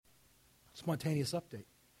Spontaneous update.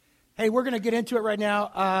 Hey, we're going to get into it right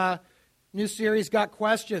now. New series, Got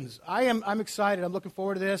Questions. I'm excited. I'm looking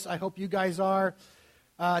forward to this. I hope you guys are.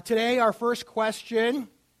 Today, our first question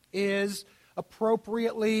is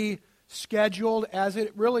appropriately scheduled, as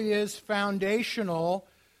it really is foundational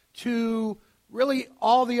to really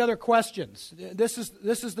all the other questions. This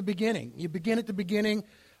is the beginning. You begin at the beginning.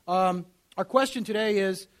 Our question today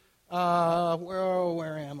is,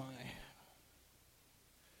 where am I?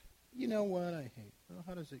 You know what I hate? Well,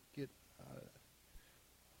 how does it get?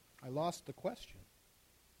 I lost the question.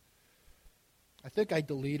 I think I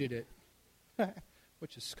deleted it,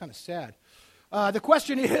 which is kind of sad. The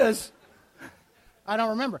question is, I don't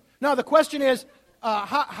remember. No, the question is,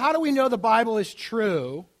 how do we know the Bible is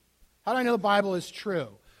true? How do I know the Bible is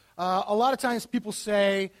true? A lot of times people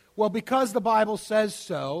say, well, because the Bible says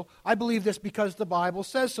so, I believe this because the Bible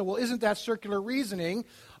says so. Well, isn't that circular reasoning?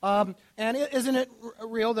 And isn't it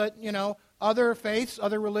real that, other faiths,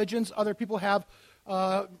 other religions, other people have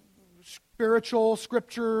spiritual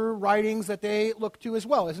scripture writings that they look to as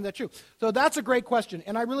well? Isn't that true? So that's a great question,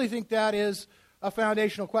 and I really think that is a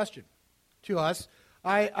foundational question to us.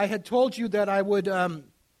 I had told you that I would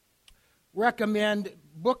recommend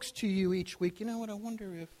books to you each week. You know what? I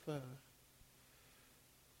wonder if... can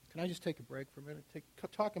I just take a break for a minute?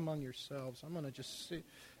 Talk among yourselves. I'm going to just see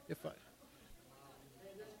if I...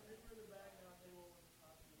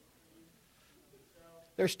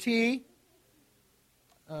 There's tea.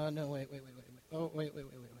 No, wait. Oh, wait.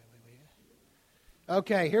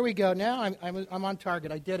 Okay, here we go. Now I'm on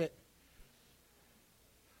target. I did it.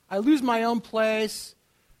 I lose my own place.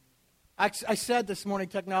 I said this morning,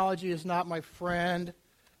 technology is not my friend,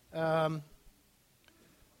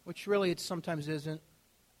 which really it sometimes isn't.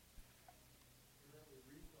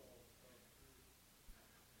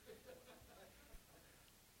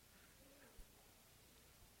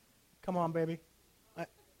 Come on, baby.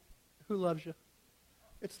 Who loves you?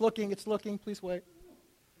 It's looking. Please wait.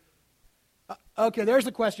 Okay, there's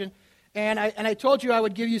the question. And I told you I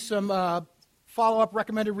would give you some follow-up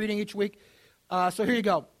recommended reading each week. So here you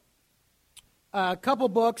go. A couple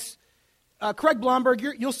books. Craig Blomberg,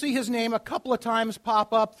 you'll see his name a couple of times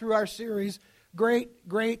pop up through our series. Great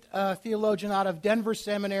theologian out of Denver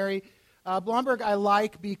Seminary. Blomberg I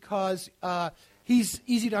like because he's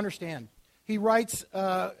easy to understand. He writes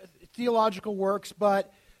theological works,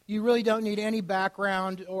 but you really don't need any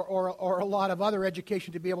background or a lot of other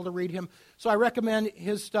education to be able to read him. So I recommend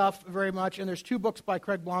his stuff very much. And there's two books by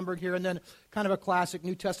Craig Blomberg here, and then kind of a classic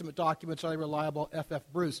New Testament documents, Highly Reliable, F.F.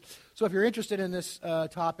 Bruce. So if you're interested in this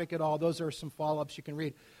topic at all, those are some follow-ups you can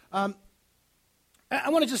read. I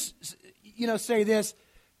want to just, say this.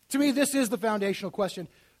 To me, this is the foundational question.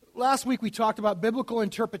 Last week we talked about biblical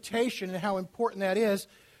interpretation and how important that is.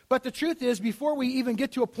 But the truth is, before we even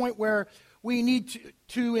get to a point where we need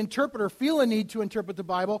to interpret or feel a need to interpret the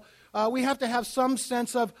Bible, we have to have some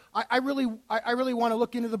sense of, I really want to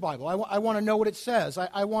look into the Bible. I want to know what it says.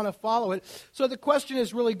 I want to follow it. So the question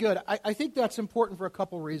is really good. I think that's important for a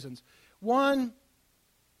couple reasons. One,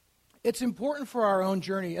 it's important for our own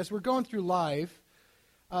journey. As we're going through life,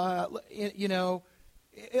 life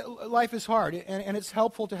is hard, and it's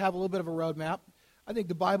helpful to have a little bit of a roadmap. I think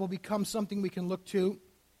the Bible becomes something we can look to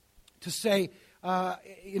say,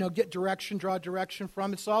 get direction, draw direction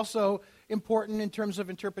from. It's also important in terms of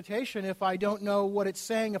interpretation. If I don't know what it's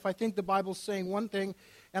saying, if I think the Bible's saying one thing,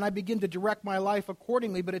 and I begin to direct my life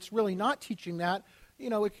accordingly, but it's really not teaching that,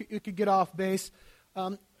 it could get off base.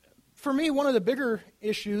 For me, one of the bigger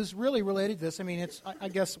issues really related to this, I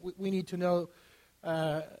guess we need to know,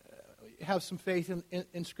 have some faith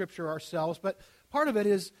in Scripture ourselves, but part of it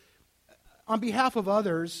is, on behalf of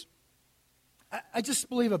others, I just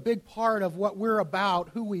believe a big part of what we're about,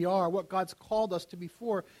 who we are, what God's called us to be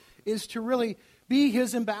for, is to really be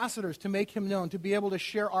His ambassadors, to make Him known, to be able to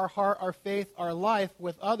share our heart, our faith, our life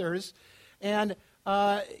with others. And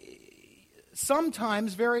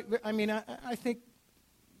sometimes, I think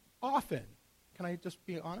often, can I just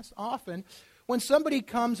be honest? Often, when somebody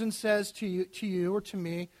comes and says to you or to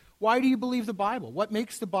me, why do you believe the Bible? What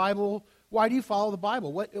makes the Bible, why do you follow the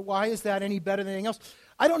Bible? Why is that any better than anything else?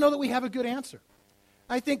 I don't know that we have a good answer.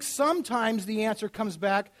 I think sometimes the answer comes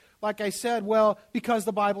back, like I said, well, because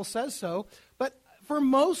the Bible says so. But for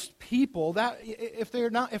most people, that if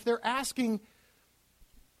they're asking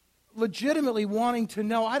legitimately wanting to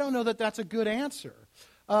know, I don't know that that's a good answer.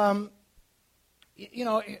 There's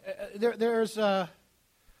an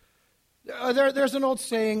old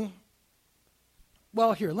saying.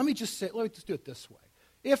 Well, here, let me just do it this way.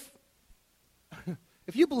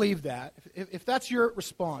 If you believe that, if that's your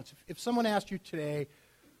response, if someone asked you today,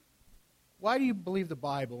 why do you believe the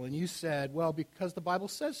Bible? And you said, well, because the Bible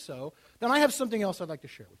says so, then I have something else I'd like to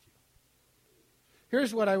share with you.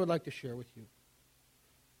 Here's what I would like to share with you.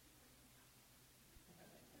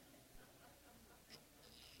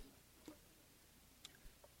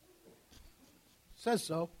 Says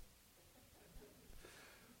so.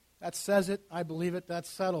 That says it. I believe it. That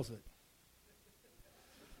settles it.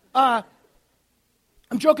 I'm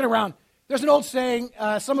joking around. There's an old saying,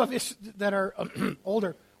 some of us that are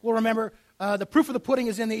older will remember, the proof of the pudding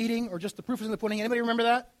is in the eating, or just the proof is in the pudding. Anybody remember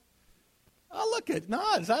that? Oh, look at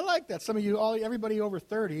nods. I like that. Some of you, everybody over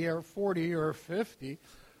 30 or 40 or 50. We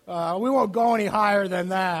won't go any higher than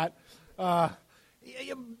that.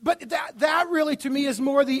 But that really, to me, is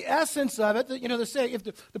more the essence of it. You know, the say, if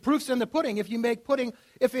the proof's in the pudding. If you make pudding,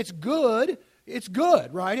 if it's good,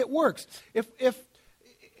 right? It works.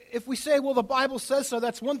 If we say, well, the Bible says so,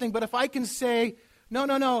 that's one thing. But if I can say,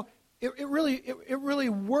 no, it really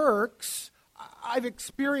works. I've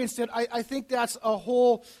experienced it. I think that's a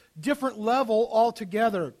whole different level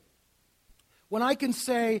altogether. When I can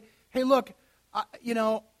say, hey, look,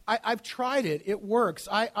 I've tried it. It works.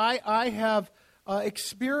 I have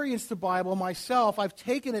experienced the Bible myself. I've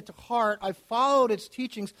taken it to heart. I've followed its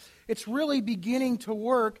teachings. It's really beginning to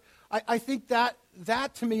work. I think that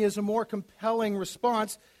to me is a more compelling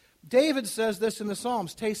response. David says this in the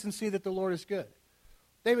Psalms, taste and see that the Lord is good.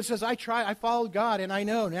 David says, I followed God, and I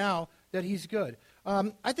know now that he's good.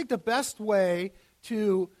 I think the best way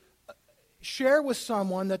to share with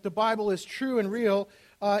someone that the Bible is true and real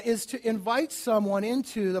is to invite someone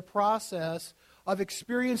into the process of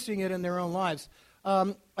experiencing it in their own lives.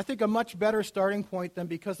 I think a much better starting point than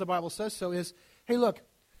because the Bible says so is, hey, look,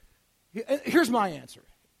 here's my answer.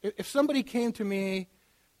 If somebody came to me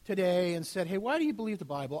today and said, hey, why do you believe the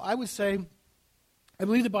Bible? I would say, I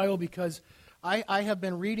believe the Bible because I have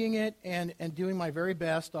been reading it and doing my very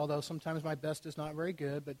best, although sometimes my best is not very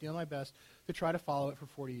good, but doing my best to try to follow it for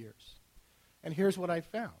 40 years. And here's what I've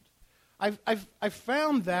found. I've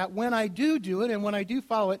found that when I do it and when I do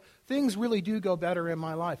follow it, things really do go better in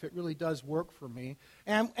my life. It really does work for me.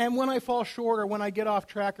 And when I fall short or when I get off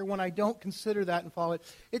track or when I don't consider that and follow it,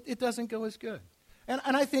 it doesn't go as good.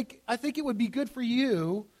 And I think it would be good for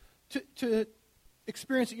you to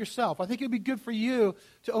experience it yourself. I think it would be good for you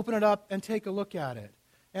to open it up and take a look at it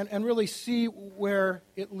and really see where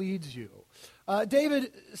it leads you.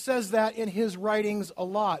 David says that in his writings a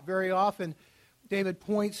lot. Very often, David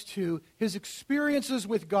points to his experiences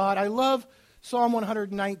with God. I love Psalm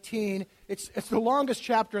 119. It's the longest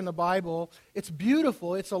chapter in the Bible. It's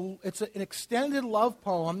beautiful. It's an extended love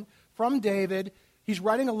poem from David. He's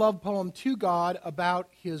writing a love poem to God about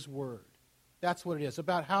his word. That's what it is,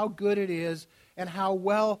 about how good it is and how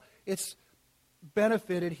well it's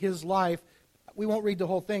benefited his life. We won't read the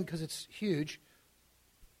whole thing because it's huge.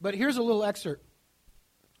 But here's a little excerpt.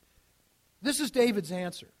 This is David's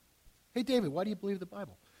answer. Hey, David, why do you believe the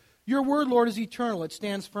Bible? Your word, Lord, is eternal. It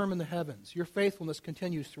stands firm in the heavens. Your faithfulness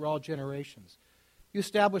continues through all generations. You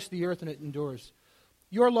establish the earth and it endures.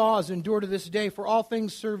 Your laws endure to this day, for all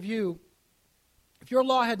things serve you. If your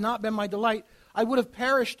law had not been my delight, I would have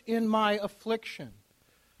perished in my affliction.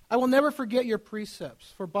 I will never forget your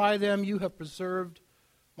precepts, for by them you have preserved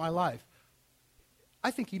my life.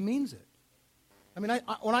 I think he means it. I mean,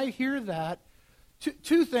 when I hear that,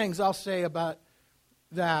 two things I'll say about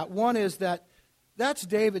that. One is that's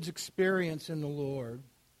David's experience in the Lord,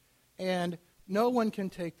 and no one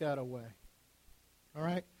can take that away. All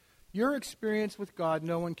right? Your experience with God,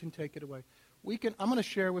 no one can take it away. I'm going to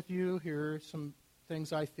share with you here some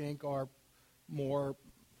things I think are more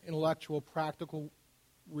intellectual, practical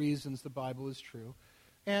reasons the Bible is true.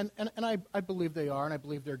 And I believe they are, and I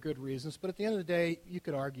believe they're good reasons. But at the end of the day, you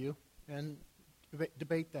could argue and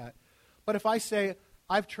debate that. But if I say,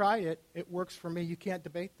 I've tried it, it works for me, you can't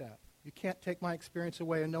debate that. You can't take my experience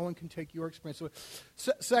away, and no one can take your experience away.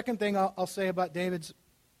 Second thing I'll say about David's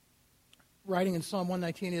writing in Psalm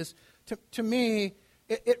 119 is, to me,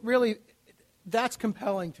 it really, that's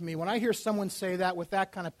compelling to me. When I hear someone say that with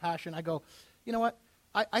that kind of passion, I go, you know what?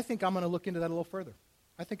 I think I'm going to look into that a little further.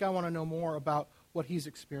 I think I want to know more about what he's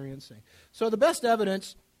experiencing. So the best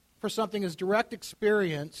evidence for something is direct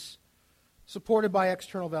experience supported by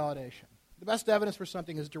external validation. The best evidence for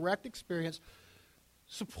something is direct experience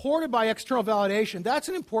supported by external validation. That's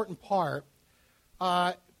an important part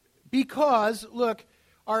because, look,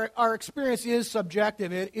 our experience is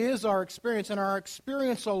subjective. It is our experience, and our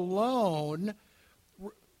experience alone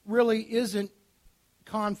really isn't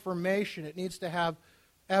confirmation. It needs to have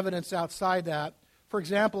evidence outside that. For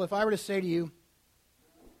example, if I were to say to you,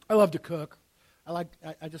 I love to cook. I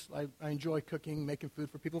enjoy cooking, making food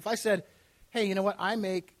for people. If I said, hey, you know what, I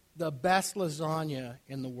make the best lasagna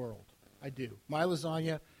in the world. I do. My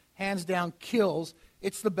lasagna, hands down, kills.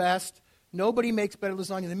 It's the best. Nobody makes better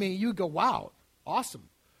lasagna than me. You go, wow, awesome.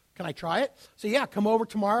 Can I try it? So yeah, come over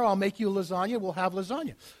tomorrow. I'll make you a lasagna. We'll have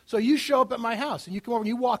lasagna. So you show up at my house, and you come over, and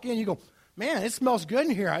you walk in, and you go, man, it smells good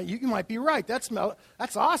in here. You might be right. That's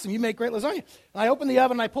awesome. You make great lasagna. And I open the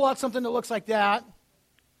oven, and I pull out something that looks like that.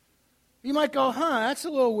 You might go, that's a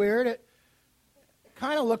little weird. It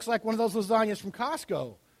kind of looks like one of those lasagnas from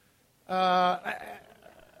Costco.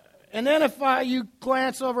 And then if you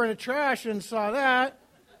glance over in the trash and saw that,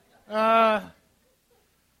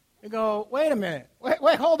 you go, wait a minute.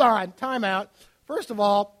 Wait, hold on. Time out. First of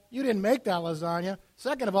all, you didn't make that lasagna.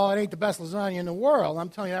 Second of all, it ain't the best lasagna in the world. I'm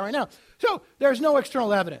telling you that right now. So there's no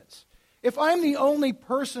external evidence. If I'm the only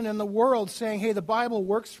person in the world saying, hey, the Bible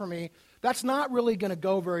works for me, that's not really going to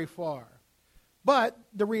go very far. But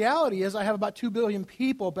the reality is I have about 2 billion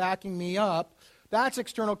people backing me up. That's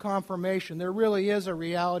external confirmation. There really is a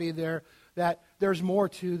reality there that there's more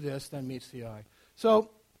to this than meets the eye.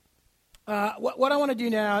 So what I want to do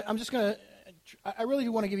now, I really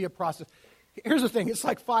do want to give you a process. Here's the thing. It's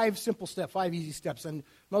like 5 simple steps, 5 easy steps. And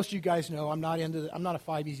most of you guys know I'm not a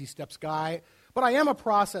 5 easy steps guy. But I am a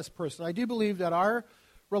process person. I do believe that our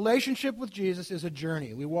relationship with Jesus is a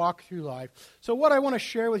journey. We walk through life. So what I want to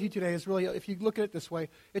share with you today is really, if you look at it this way,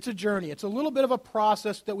 it's a journey. It's a little bit of a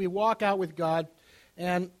process that we walk out with God.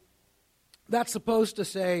 And that's supposed to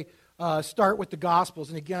say, start with the Gospels.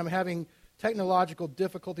 And again, I'm having technological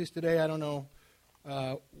difficulties today. I don't know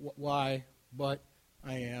why, but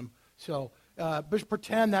I am. So just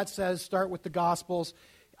pretend that says start with the Gospels.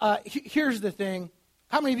 Here's the thing.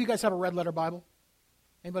 How many of you guys have a red letter Bible?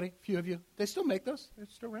 Anybody? A few of you? They still make those? They're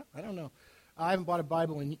still around? I don't know. I haven't bought a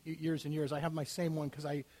Bible in years and years. I have my same one because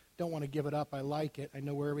I don't want to give it up. I like it. I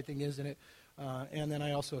know where everything is in it. And then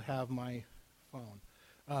I also have my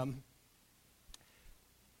phone.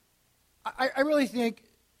 I really think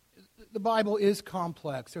the Bible is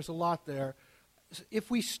complex. There's a lot there.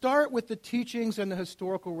 If we start with the teachings and the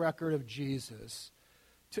historical record of Jesus,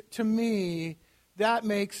 to me, that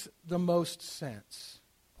makes the most sense.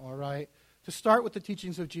 All right? To start with the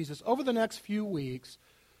teachings of Jesus. Over the next few weeks,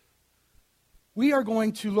 we are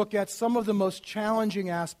going to look at some of the most challenging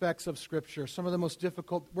aspects of Scripture, some of the most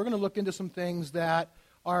difficult. We're going to look into some things that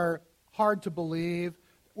are hard to believe.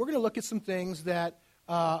 We're going to look at some things that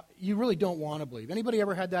you really don't want to believe. Anybody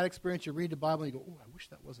ever had that experience? You read the Bible and you go, oh, I wish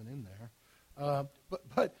that wasn't in there.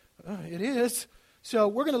 But it is. So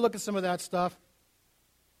we're going to look at some of that stuff.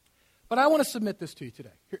 But I want to submit this to you today.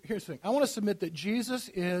 Here's the thing. I want to submit that Jesus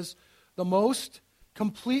is the most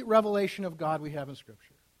complete revelation of God we have in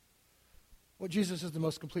Scripture. Well, Jesus is the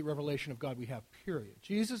most complete revelation of God we have, period.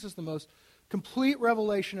 Jesus is the most complete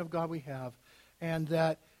revelation of God we have, and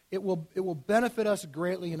that it will benefit us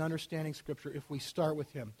greatly in understanding Scripture if we start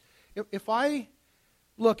with Him.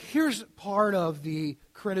 Here's part of the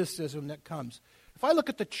criticism that comes. If I look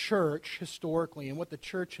at the church historically and what the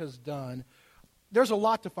church has done, there's a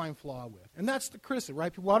lot to find flaw with. And that's the criticism,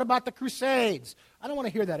 right? What about the Crusades? I don't want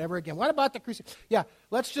to hear that ever again. What about the Crusades? Yeah,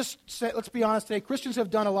 let's be honest today. Christians have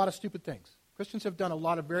done a lot of stupid things. Christians have done a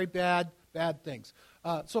lot of very bad things.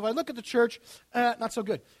 So if I look at the church, not so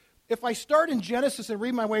good. If I start in Genesis and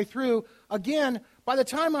read my way through, again, by the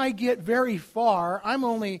time I get very far, I'm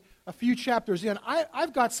only a few chapters in,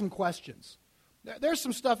 I've got some questions. There's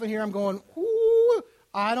some stuff in here I'm going, ooh,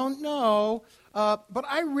 I don't know. But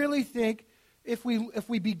I really think if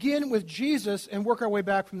we begin with Jesus and work our way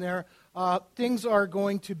back from there, things are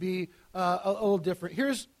going to be a little different.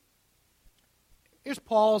 Here's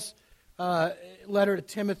Paul's letter to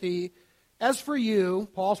Timothy. As for you,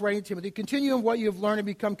 Paul's writing to Timothy, continue in what you have learned and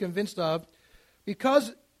become convinced of,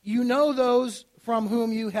 because you know those from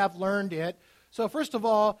whom you have learned it. So first of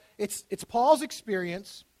all, it's Paul's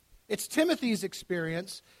experience. It's Timothy's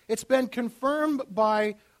experience. It's been confirmed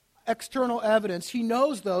by external evidence. He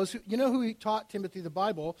knows those. You know who he taught Timothy the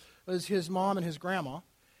Bible? It was his mom and his grandma.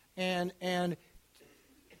 And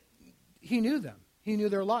he knew them. He knew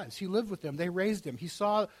their lives. He lived with them. They raised him. He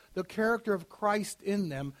saw the character of Christ in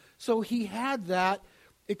them. So he had that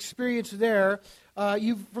experience there.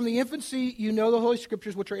 From the infancy, you know the Holy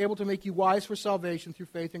Scriptures, which are able to make you wise for salvation through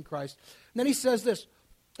faith in Christ. And then he says this,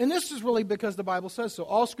 and this is really because the Bible says so.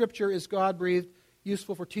 All Scripture is God-breathed,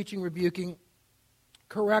 useful for teaching, rebuking,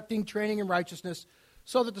 correcting, training in righteousness,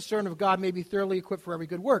 so that the servant of God may be thoroughly equipped for every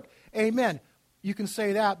good work. Amen. You can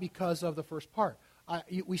say that because of the first part.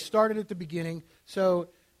 We started at the beginning, so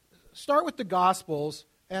start with the Gospels,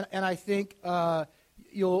 and I think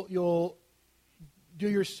you'll do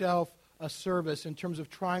yourself a service in terms of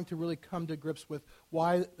trying to really come to grips with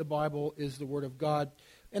why the Bible is the Word of God.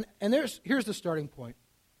 And here's the starting point.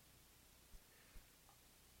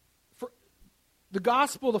 For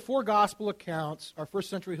the four gospel accounts are first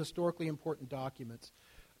century historically important documents.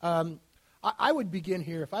 I would begin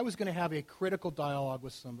here, if I was going to have a critical dialogue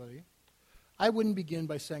with somebody, I wouldn't begin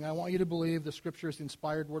by saying, I want you to believe the Scripture is the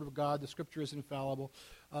inspired Word of God, the Scripture is infallible,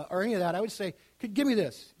 or any of that. I would say, give me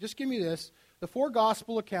this. Just give me this. The four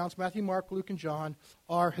gospel accounts, Matthew, Mark, Luke, and John,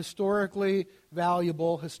 are historically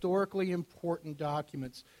valuable, historically important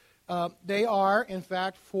documents. They are, in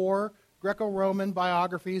fact, four Greco-Roman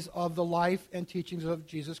biographies of the life and teachings of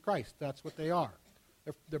Jesus Christ. That's what they are.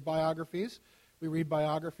 They're biographies. We read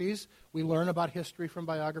biographies. We learn about history from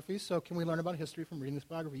biographies. So can we learn about history from reading this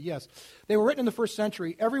biography? Yes. They were written in the first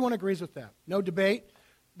century. Everyone agrees with that. No debate.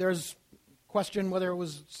 There's question whether it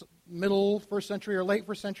was middle first century or late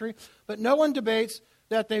first century. But no one debates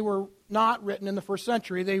that they were not written in the first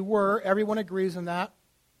century. They were. Everyone agrees on that.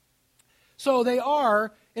 So they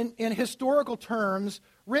are, in historical terms,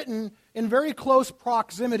 written in very close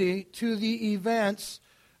proximity to the events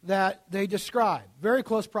that they describe. Very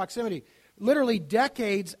close proximity. Literally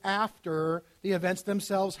decades after the events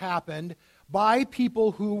themselves happened by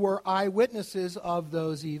people who were eyewitnesses of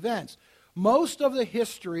those events. Most of the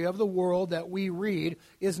history of the world that we read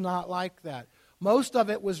is not like that. Most of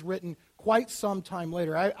it was written quite some time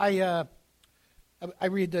later. I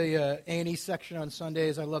read the A&E section on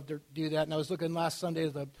Sundays. I love to do that. And I was looking last Sunday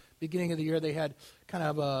at the beginning of the year. They had kind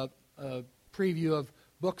of a preview of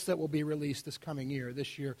books that will be released this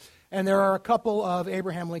year. And there are a couple of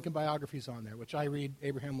Abraham Lincoln biographies on there, which I read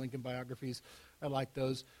Abraham Lincoln biographies. I like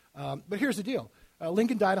those. But here's the deal.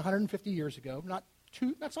 Lincoln died 150 years ago.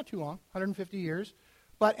 That's not too long, 150 years.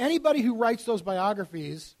 But anybody who writes those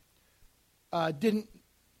biographies didn't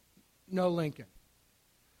know Lincoln.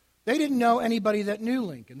 They didn't know anybody that knew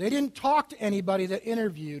Lincoln. They didn't talk to anybody that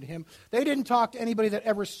interviewed him. They didn't talk to anybody that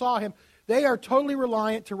ever saw him. They are totally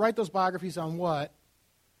reliant to write those biographies on what?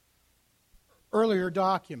 Earlier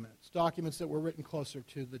documents that were written closer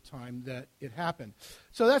to the time that it happened.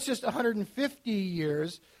 So that's just 150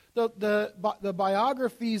 years. The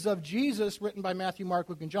biographies of Jesus written by Matthew, Mark,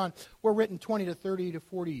 Luke, and John were written 20 to 30 to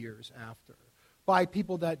 40 years after by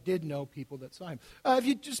people that did know people that saw him. If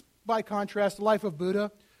you just, by contrast, the life of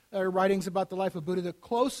Buddha, writings about the life of Buddha, the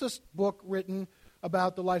closest book written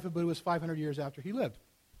about the life of Buddha was 500 years after he lived.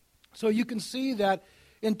 So you can see that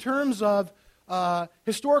in terms of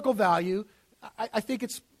historical value, I think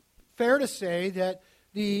it's fair to say that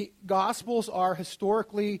the Gospels are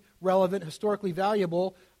historically relevant, historically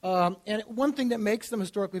valuable. And one thing that makes them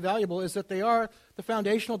historically valuable is that they are the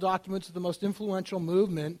foundational documents of the most influential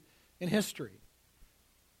movement in history.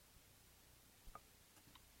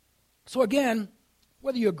 So again,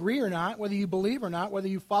 whether you agree or not, whether you believe or not, whether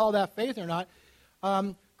you follow that faith or not,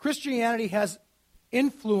 Christianity has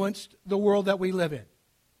influenced the world that we live in.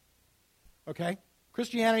 Okay?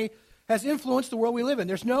 Christianity has influenced the world we live in.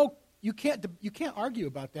 You can't argue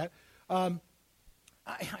about that. I'm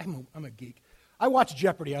a geek. I watch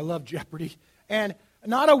Jeopardy. I love Jeopardy. And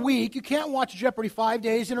not a week, you can't watch Jeopardy 5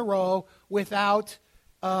 days in a row without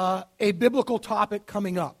a biblical topic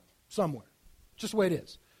coming up somewhere. Just the way it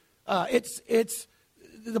is. It's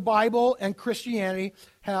the Bible and Christianity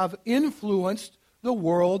have influenced the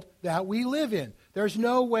world that we live in. There's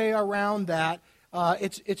no way around that.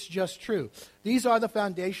 It's just true. These are the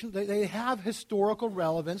foundation. They have historical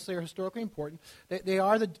relevance. They are historically important. They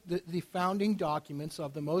are the founding documents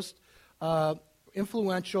of the most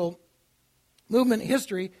influential movement in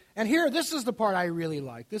history. And here, this is the part I really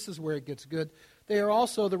like. This is where it gets good. They are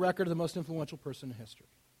also the record of the most influential person in history.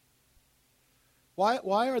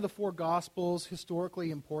 Why are the four Gospels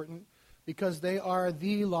historically important? Because they are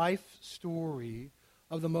the life story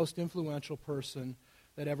of the most influential person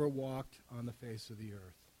that ever walked on the face of the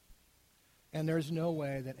earth. And there's no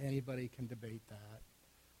way that anybody can debate that.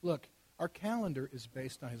 Look, our calendar is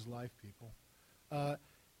based on his life, people.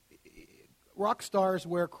 Rock stars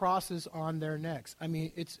wear crosses on their necks. I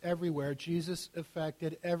mean, it's everywhere. Jesus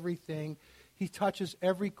affected everything. He touches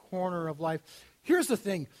every corner of life. Here's the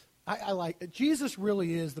thing. I like Jesus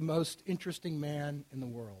really is the most interesting man in the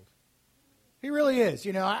world. He really is.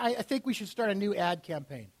 You know, I think we should start a new ad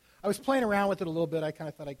campaign. I was playing around with it a little bit. I kind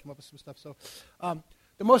of thought I'd come up with some stuff. So,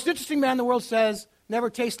 the most interesting man in the world says, never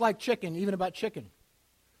tastes like chicken, even about chicken.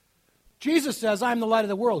 Jesus says, I'm the light of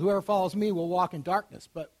the world. Whoever follows me will walk in darkness,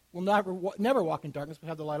 but will never walk in darkness, but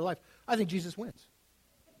have the light of life. I think Jesus wins.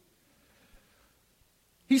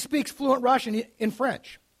 He speaks fluent Russian in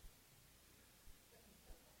French.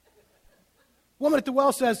 Woman at the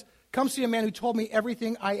well says, come see a man who told me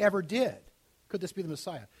everything I ever did. Could this be the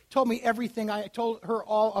Messiah? Told me everything. I told her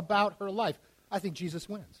all about her life. I think Jesus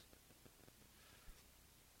wins.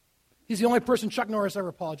 He's the only person Chuck Norris ever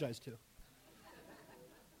apologized to.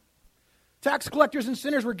 Tax collectors and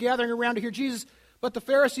sinners were gathering around to hear Jesus, but the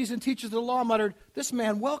Pharisees and teachers of the law muttered, "This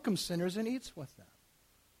man welcomes sinners and eats with them."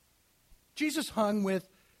 Jesus hung with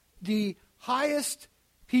the highest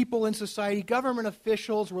people in society, government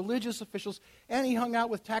officials, religious officials, and he hung out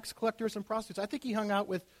with tax collectors and prostitutes. I think he hung out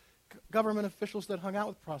with government officials that hung out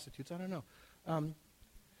with prostitutes. I don't know.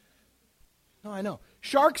 No, I know.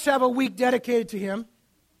 Sharks have a week dedicated to him.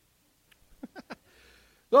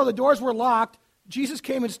 Though the doors were locked, Jesus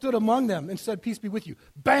came and stood among them and said, "Peace be with you."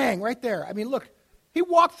 Bang, right there. I mean, look, he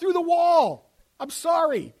walked through the wall. I'm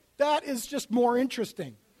sorry. That is just more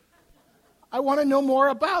interesting. I want to know more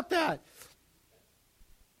about that.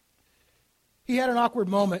 He had an awkward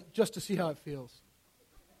moment just to see how it feels.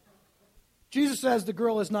 Jesus says the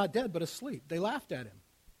girl is not dead but asleep. They laughed at him.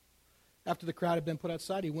 After the crowd had been put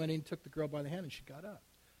outside, he went in, took the girl by the hand, and she got up.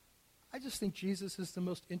 I just think Jesus is the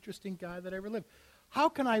most interesting guy that ever lived. How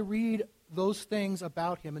can I read those things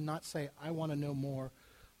about him and not say, I want to know more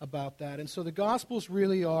about that? And so the Gospels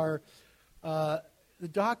really are the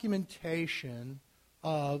documentation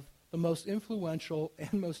of the most influential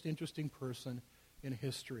and most interesting person in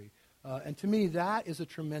history. And to me, that is a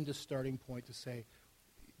tremendous starting point to say,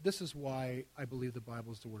 this is why I believe the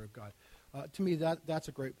Bible is the Word of God. To me, that's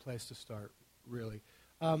a great place to start, really.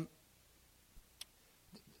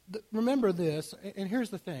 Remember this, and here's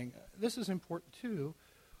the thing. This is important, too.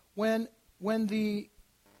 When the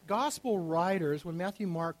Gospel writers, when Matthew,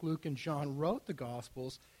 Mark, Luke, and John wrote the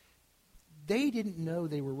Gospels, they didn't know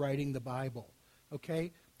they were writing the Bible,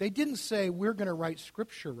 okay? They didn't say, we're going to write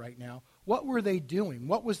Scripture right now. What were they doing?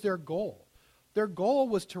 What was their goal? Their goal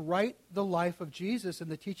was to write the life of Jesus and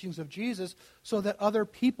the teachings of Jesus so that other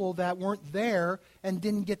people that weren't there and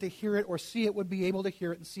didn't get to hear it or see it would be able to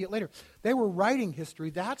hear it and see it later. They were writing history.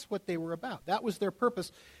 That's what they were about. That was their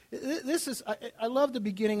purpose. I love the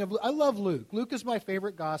beginning of, I love Luke. Luke is my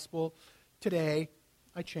favorite gospel today.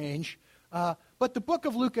 I change. But the book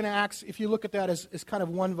of Luke and Acts, if you look at that as kind of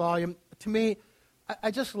one volume, to me,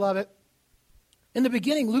 I just love it. In the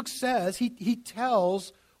beginning, Luke says, he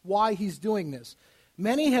tells why he's doing this.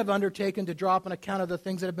 Many have undertaken to draw up an account of the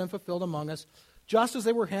things that have been fulfilled among us, just as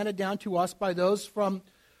they were handed down to us by those from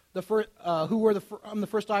the who were the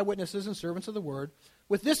first eyewitnesses and servants of the word.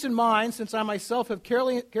 With this in mind, since I myself have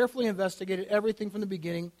carefully investigated everything from the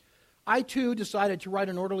beginning, I too decided to write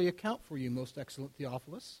an orderly account for you, most excellent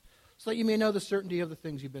Theophilus, so that you may know the certainty of the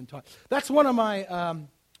things you've been taught. That's one of my,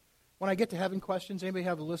 when I get to heaven questions, anybody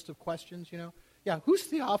have a list of questions, you know? Yeah, who's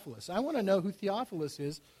Theophilus? I want to know who Theophilus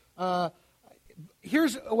is.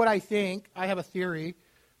 Here's what I think. I have a theory.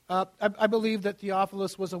 I believe that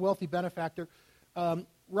Theophilus was a wealthy benefactor.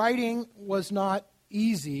 Writing was not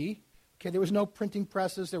easy. Okay, there was no printing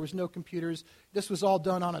presses. There was no computers. This was all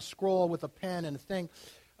done on a scroll with a pen and a thing.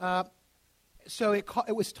 So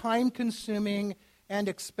it was time-consuming and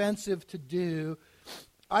expensive to do.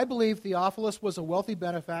 I believe Theophilus was a wealthy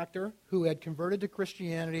benefactor who had converted to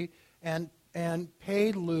Christianity and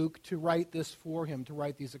paid Luke to write this for him, to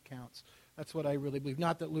write these accounts. That's what I really believe.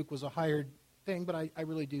 Not that Luke was a hired thing, but I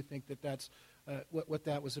really do think that that's what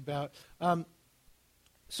that was about.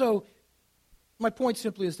 So my point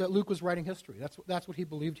simply is that Luke was writing history. That's what he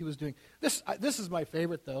believed he was doing. This is my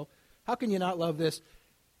favorite, though. How can you not love this?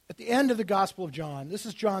 At the end of the Gospel of John, this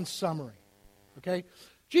is John's summary. Okay?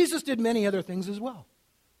 Jesus did many other things as well.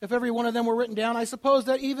 If every one of them were written down, I suppose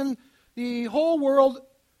that even the whole world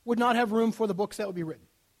would not have room for the books that would be written.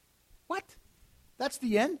 What? That's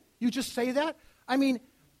the end? You just say that? I mean,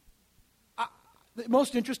 the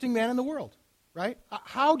most interesting man in the world, right?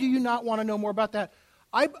 How do you not want to know more about that?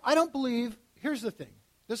 I don't believe, here's the thing.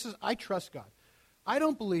 I trust God. I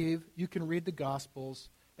don't believe you can read the Gospels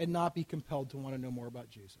and not be compelled to want to know more about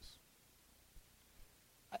Jesus.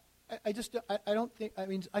 I don't think, I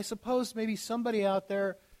mean, I suppose maybe somebody out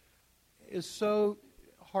there is so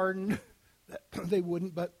hardened that they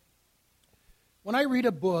wouldn't, but when I read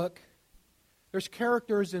a book, there's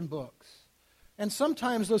characters in books, and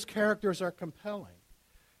sometimes those characters are compelling,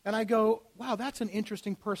 and I go, wow, that's an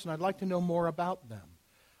interesting person. I'd like to know more about them.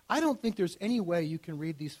 I don't think there's any way you can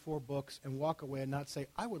read these 4 books and walk away and not say,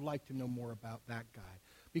 I would like to know more about that guy,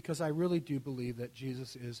 because I really do believe that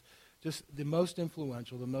Jesus is just the most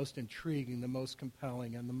influential, the most intriguing, the most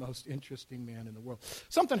compelling, and the most interesting man in the world.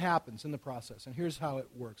 Something happens in the process, and here's how it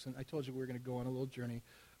works. And I told you we were going to go on a little journey.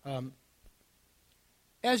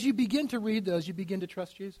 As you begin to read those, you begin to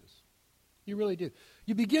trust Jesus. You really do.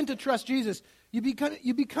 You begin to trust Jesus. You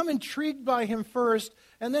become intrigued by him first,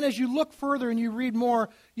 and then as you look further and you read more,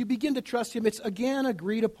 you begin to trust him. It's again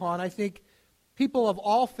agreed upon, I think, people of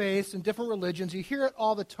all faiths and different religions. You hear it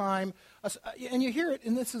all the time, and you hear it,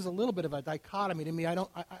 and this is a little bit of a dichotomy to me. I don't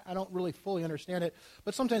really fully understand it,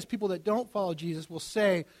 but sometimes people that don't follow Jesus will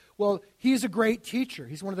say, well, he's a great teacher.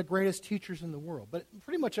 He's one of the greatest teachers in the world. But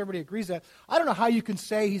pretty much everybody agrees that. I don't know how you can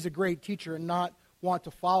say he's a great teacher and not want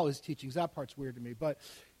to follow his teachings. That part's weird to me, but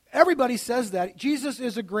everybody says that. Jesus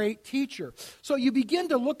is a great teacher. So you begin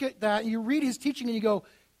to look at that, and you read his teaching, and you go,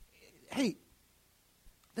 hey,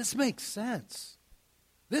 this makes sense.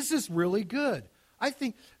 This is really good. I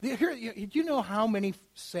think, here, do you know how many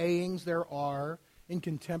sayings there are in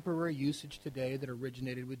contemporary usage today that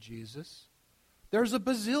originated with Jesus? There's a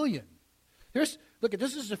bazillion. Look,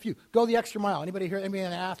 this is a few. Go the extra mile. Anybody here? Anybody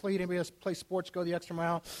an athlete? Anybody that plays sports? Go the extra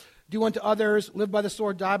mile. Do unto others. Live by the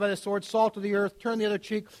sword. Die by the sword. Salt of the earth. Turn the other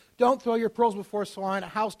cheek. Don't throw your pearls before swine. A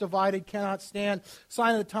house divided cannot stand.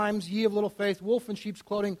 Sign of the times. Ye of little faith. Wolf in sheep's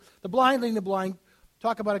clothing. The blind leading the blind.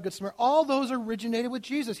 Talk about a good Samaritan. All those originated with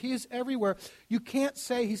Jesus. He is everywhere. You can't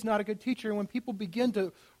say he's not a good teacher. And when people begin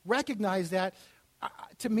to recognize that,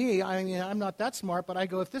 to me, I mean, I'm not that smart, but I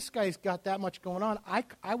go, if this guy's got that much going on,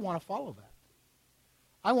 I want to follow that.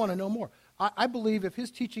 I want to know more. I believe if his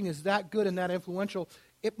teaching is that good and that influential,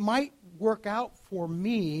 it might work out for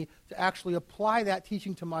me to actually apply that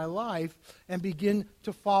teaching to my life and begin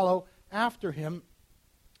to follow after him.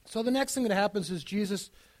 So the next thing that happens is Jesus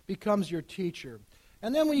becomes your teacher.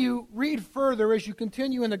 And then when you read further, as you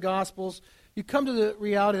continue in the Gospels, you come to the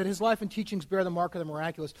reality that his life and teachings bear the mark of the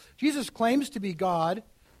miraculous. Jesus claims to be God.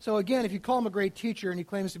 So again, if you call him a great teacher and he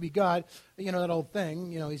claims to be God, you know, that old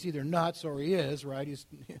thing, you know, he's either nuts or he is, right?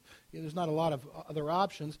 There's not a lot of other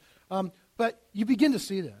options. But you begin to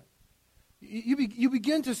see that. You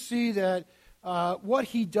begin to see that what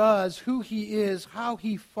he does, who he is, how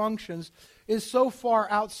he functions, is so far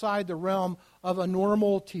outside the realm of a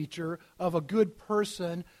normal teacher, of a good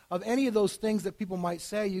person, of any of those things that people might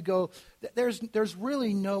say. You go, there's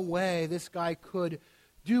really no way this guy could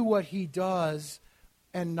do what he does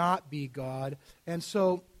and not be God. And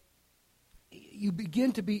so you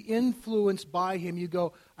begin to be influenced by him. You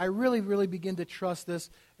go, I really, really begin to trust this,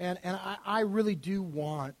 and I really do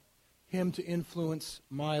want him to influence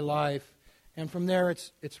my life. And from there,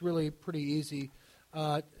 it's really pretty easy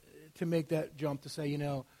to make that jump to say, you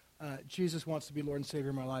know, Jesus wants to be Lord and Savior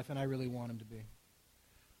of my life, and I really want him to be.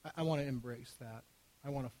 I want to embrace that. I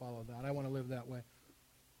want to follow that. I want to live that way.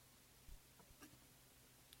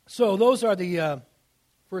 So those are the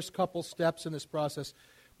first couple steps in this process.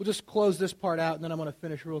 We'll just close this part out, and then I'm going to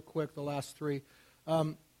finish real quick the last three.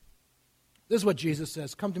 This is what Jesus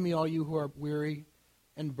says. Come to me, all you who are weary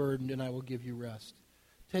and burdened, and I will give you rest.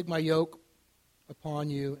 Take my yoke upon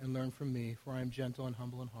you and learn from me, for I am gentle and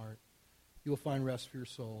humble in heart. You will find rest for your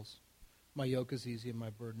souls. My yoke is easy and my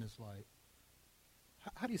burden is light.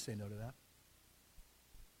 How do you say no to that?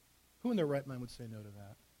 Who in their right mind would say no to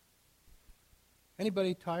that?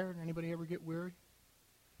 Anybody tired? Anybody ever get weary?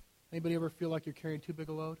 Anybody ever feel like you're carrying too big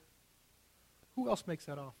a load? Who else makes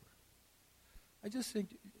that offer? I just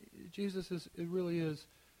think Jesus really is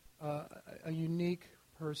a unique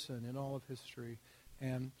person in all of history.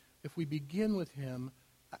 And if we begin with him,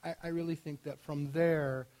 I really think that from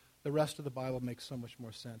there, the rest of the Bible makes so much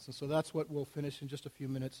more sense. And so that's what we'll finish in just a few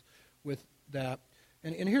minutes with that.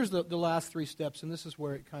 And here's the last three steps, and this is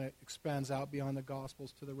where it kind of expands out beyond the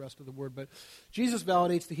Gospels to the rest of the Word. But Jesus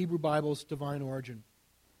validates the Hebrew Bible's divine origin.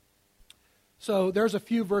 So there's a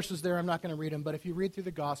few verses there. I'm not going to read them, but if you read through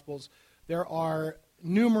the Gospels, there are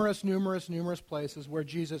numerous places where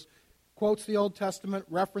Jesus quotes the Old Testament,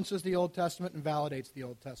 references the Old Testament, and validates the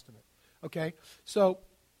Old Testament. Okay? So,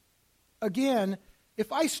 again,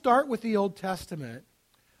 if I start with the Old Testament,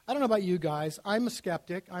 I don't know about you guys. I'm a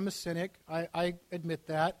skeptic. I'm a cynic. I admit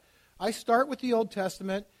that. I start with the Old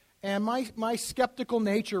Testament, and my skeptical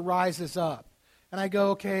nature rises up. And I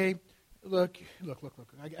go, okay, look.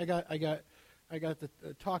 I got the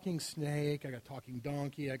talking snake. I got talking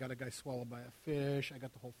donkey. I got a guy swallowed by a fish. I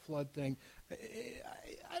got the whole flood thing.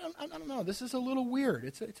 I don't know. This is a little weird.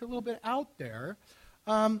 It's a little bit out there.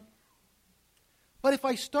 But if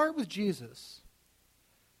I start with Jesus,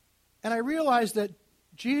 and I realize that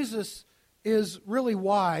Jesus is really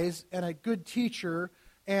wise and a good teacher,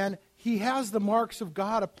 and he has the marks of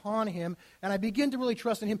God upon him, and I begin to really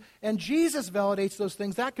trust in him, and Jesus validates those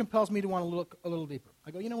things, that compels me to want to look a little deeper.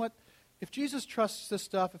 I go, you know what? If Jesus trusts this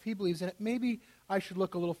stuff, if he believes in it, maybe I should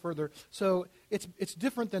look a little further. So it's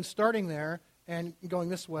different than starting there and going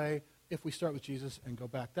this way if we start with Jesus and go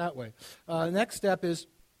back that way. The next step is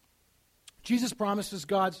Jesus promises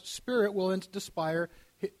God's Spirit will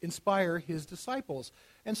inspire his disciples.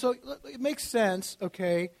 And so it makes sense,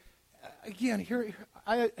 okay. Again, here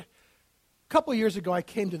couple years ago, I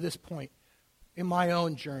came to this point in my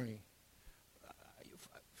own journey.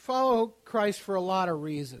 Follow Christ for a lot of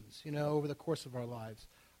reasons, over the course of our lives.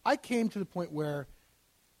 I came to the point where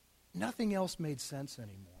nothing else made sense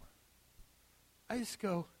anymore. I just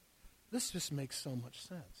go, this just makes so much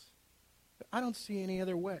sense. I don't see any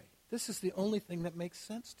other way. This is the only thing that makes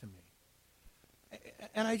sense to me.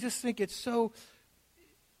 And I just think it's so...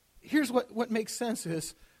 Here's what makes sense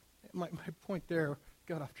is, my point there,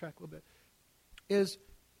 got off track a little bit, is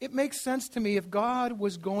it makes sense to me if God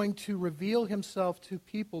was going to reveal himself to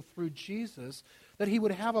people through Jesus, that he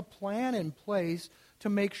would have a plan in place to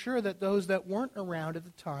make sure that those that weren't around at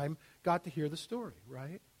the time got to hear the story,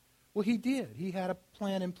 right? Well, he did. He had a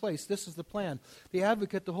plan in place. This is the plan. The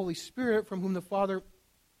Advocate, the Holy Spirit, from whom the Father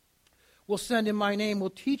will send in my name, will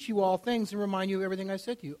teach you all things and remind you of everything I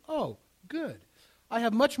said to you. Oh, good. I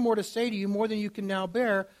have much more to say to you, more than you can now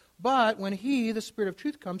bear. But when he, the Spirit of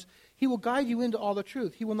truth, comes, he will guide you into all the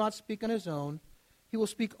truth. He will not speak on his own. He will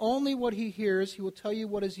speak only what he hears. He will tell you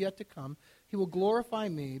what is yet to come. He will glorify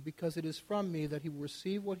me, because it is from me that he will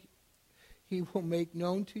receive what he will make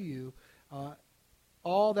known to you.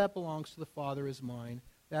 All that belongs to the Father is mine.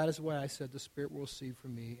 That is why I said the Spirit will receive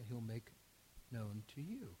from me, and he will make known to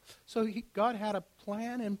you. So God had a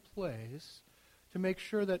plan in place to make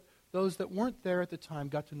sure that those that weren't there at the time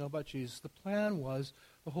got to know about Jesus. The plan was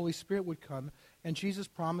the Holy Spirit would come, and Jesus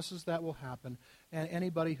promises that will happen. And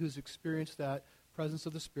anybody who's experienced that presence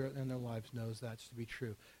of the Spirit in their lives knows that's to be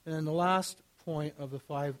true. And then the last point of the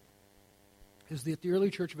 5 is that the early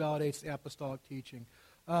church validates the apostolic teaching.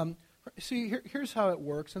 See, here's how it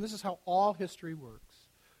works, and this is how all history works.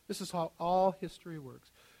 This is how all history works.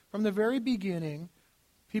 From the very beginning,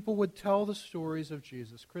 people would tell the stories of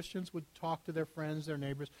Jesus. Christians would talk to their friends, their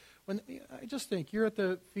neighbors. I just think, you're at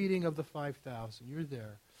the feeding of the 5,000. You're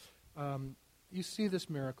there. You see this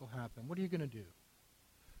miracle happen. What are you going to do?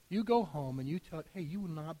 You go home and you tell, hey, you will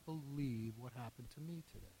not believe what happened to me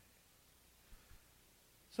today.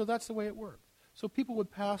 So that's the way it worked. So people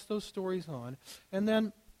would pass those stories on. And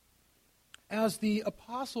then as the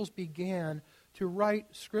apostles began to write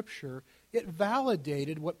Scripture, it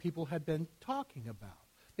validated what people had been talking about.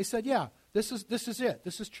 They said, yeah, this is it.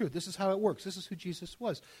 This is true. This is how it works. This is who Jesus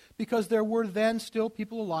was. Because there were then still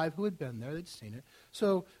people alive who had been there. They'd seen it.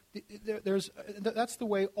 So that's the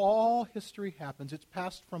way all history happens. It's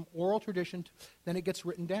passed from oral tradition, then it gets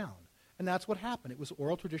written down. And that's what happened. It was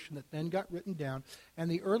oral tradition that then got written down. And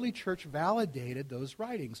the early church validated those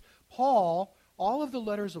writings. Paul, all of the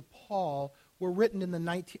letters of Paul were written in the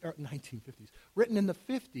 1950s. Written in the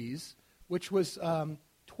 50s, which was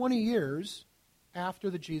 20 years after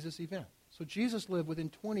the Jesus event. So Jesus lived within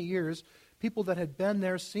 20 years. People that had been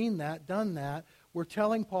there, seen that, done that, were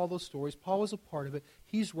telling Paul those stories. Paul was a part of it.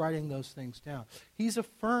 He's writing those things down. He's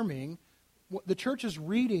affirming. The church is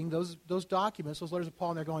reading those documents, those letters of Paul,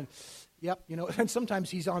 and they're going, yep, and sometimes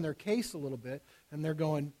he's on their case a little bit, and they're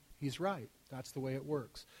going, he's right. That's the way it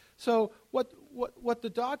works. So what the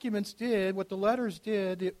documents did, what the letters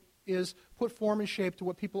did, is put form and shape to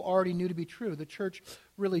what people already knew to be true. The church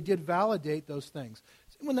really did validate those things.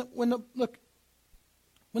 When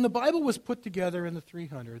the Bible was put together in the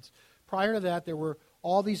 300s, prior to that there were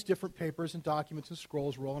all these different papers and documents and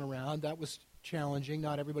scrolls rolling around. That was challenging.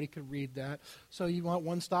 Not everybody could read that. So you want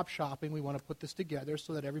one-stop shopping. We want to put this together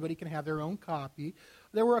so that everybody can have their own copy.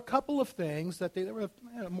 There were a couple of things that there were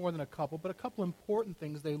more than a couple, but a couple important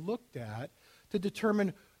things they looked at to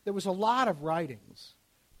determine. There was a lot of writings,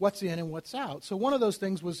 what's in and what's out. So one of those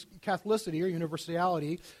things was Catholicity or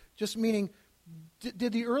universality, just meaning,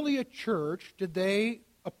 did the early church, did they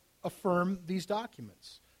affirm these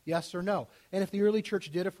documents? Yes or no? And if the early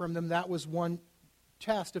church did affirm them, that was one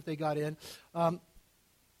test if they got in.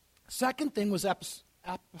 Second thing was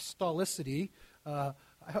apostolicity. I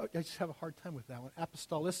just have a hard time with that one.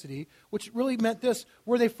 Apostolicity, which really meant this: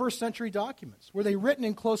 were they first century documents? Were they written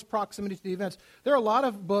in close proximity to the events? There are a lot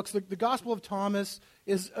of books. The Gospel of Thomas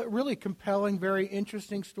is a really compelling, very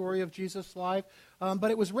interesting story of Jesus' life, but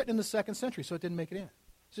it was written in the 2nd century, so it didn't make it in.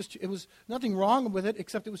 It was nothing wrong with it,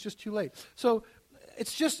 except it was just too late. So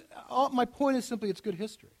it's just, my point is simply it's good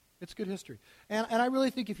history. It's good history. And I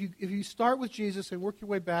really think if you start with Jesus and work your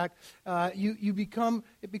way back,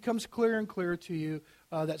 it becomes clearer and clearer to you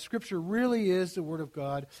that Scripture really is the Word of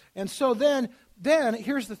God. And so then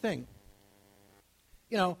here's the thing.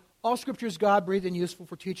 All Scripture is God-breathed and useful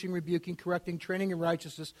for teaching, rebuking, correcting, training in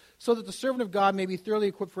righteousness, so that the servant of God may be thoroughly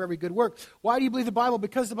equipped for every good work. Why do you believe the Bible?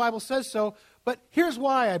 Because the Bible says so. But here's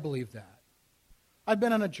why I believe that. I've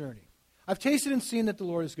been on a journey. I've tasted and seen that the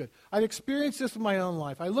Lord is good. I've experienced this in my own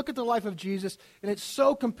life. I look at the life of Jesus, and it's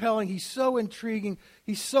so compelling. He's so intriguing.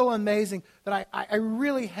 He's so amazing that I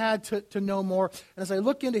really had to know more. And as I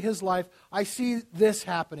look into his life, I see this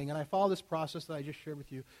happening, and I follow this process that I just shared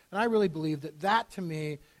with you. And I really believe that to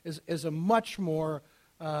me is a much more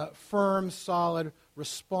firm, solid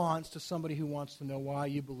response to somebody who wants to know why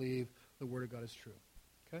you believe the Word of God is true.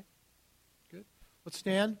 Okay? Good. Let's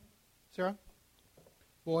stand. Sarah?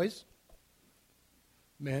 Boys?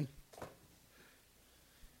 Men?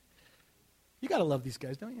 You got to love these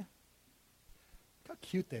guys, don't you? Look how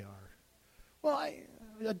cute they are. Well,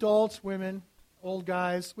 adults, women, old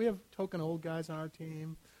guys. We have token old guys on our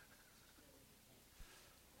team.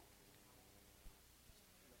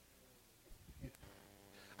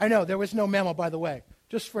 I know, there was no memo, by the way.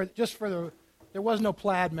 There was no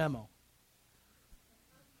plaid memo.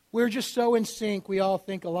 We're just so in sync, we all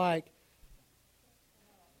think alike.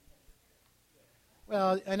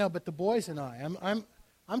 Well, I know, but the boys and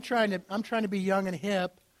I'm trying to be young and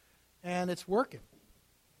hip, and it's working.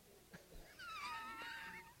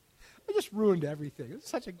 I just ruined everything. It was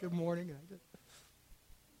such a good morning.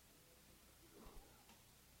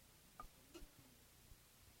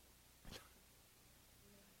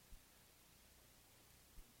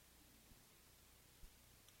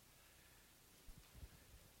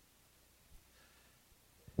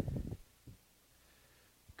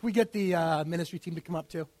 Can we get the ministry team to come up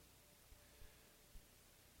too?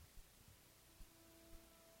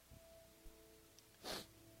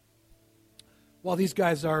 While these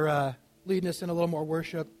guys are leading us in a little more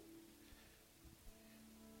worship,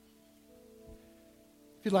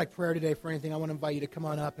 if you'd like prayer today for anything, I want to invite you to come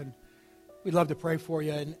on up, and we'd love to pray for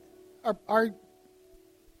you. And our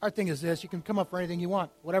thing is this: you can come up for anything you want,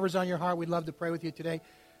 whatever's on your heart. We'd love to pray with you today.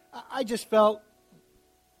 I just felt,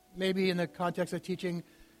 maybe in the context of teaching,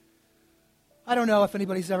 I don't know if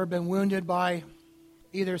anybody's ever been wounded by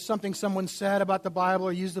either something someone said about the Bible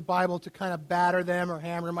or used the Bible to kind of batter them or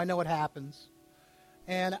hammer them. I know it happens.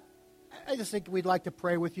 And I just think we'd like to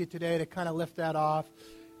pray with you today to kind of lift that off.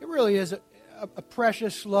 It really is a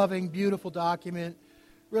precious, loving, beautiful document.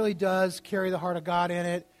 It really does carry the heart of God in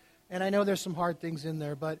it. And I know there's some hard things in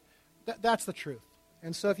there, but that's the truth.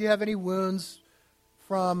 And so if you have any wounds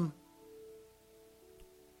from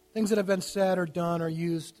things that have been said or done or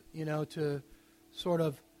used, to sort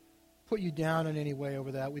of put you down in any way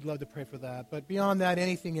over that, we'd love to pray for that. But beyond that,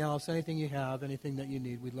 anything else, anything you have, anything that you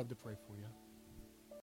need, we'd love to pray for you.